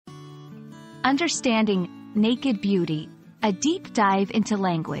Understanding Naked Beauty, a deep dive into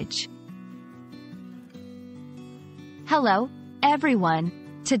language. Hello,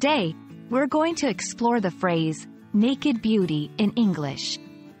 everyone. Today, we're going to explore the phrase, naked beauty, in English.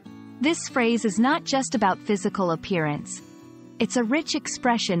 This phrase is not just about physical appearance. It's a rich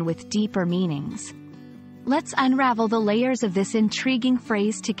expression with deeper meanings. Let's unravel the layers of this intriguing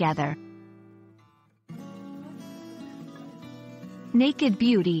phrase together. Naked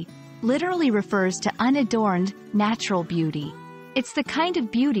beauty literally refers to unadorned, natural beauty. It's the kind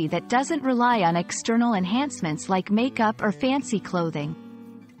of beauty that doesn't rely on external enhancements like makeup or fancy clothing.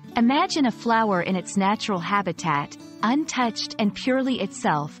 Imagine a flower in its natural habitat, untouched and purely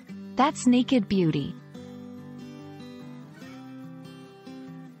itself. That's naked beauty.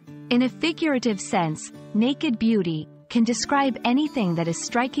 In a figurative sense, naked beauty can describe anything that is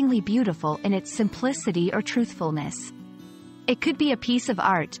strikingly beautiful in its simplicity or truthfulness. It could be a piece of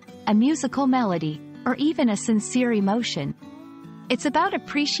art, a musical melody, or even a sincere emotion. It's about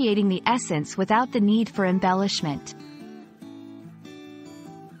appreciating the essence without the need for embellishment.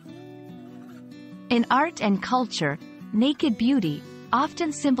 In art and culture, naked beauty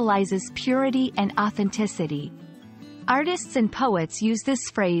often symbolizes purity and authenticity. Artists and poets use this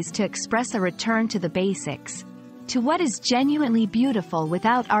phrase to express a return to the basics, to what is genuinely beautiful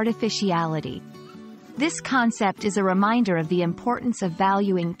without artificiality. This concept is a reminder of the importance of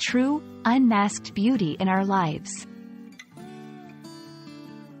valuing true, unmasked beauty in our lives.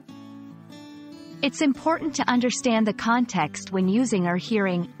 It's important to understand the context when using or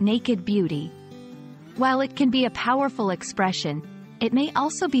hearing naked beauty. While it can be a powerful expression, it may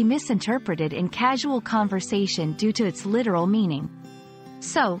also be misinterpreted in casual conversation due to its literal meaning.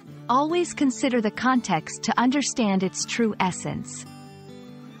 So, always consider the context to understand its true essence.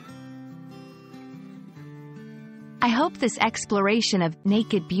 I hope this exploration of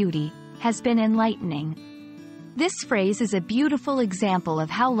naked beauty has been enlightening. This phrase is a beautiful example of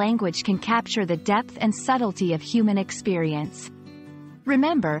how language can capture the depth and subtlety of human experience.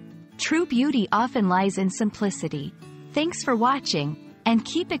 Remember, true beauty often lies in simplicity. Thanks for watching, and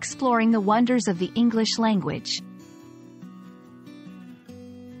keep exploring the wonders of the English language.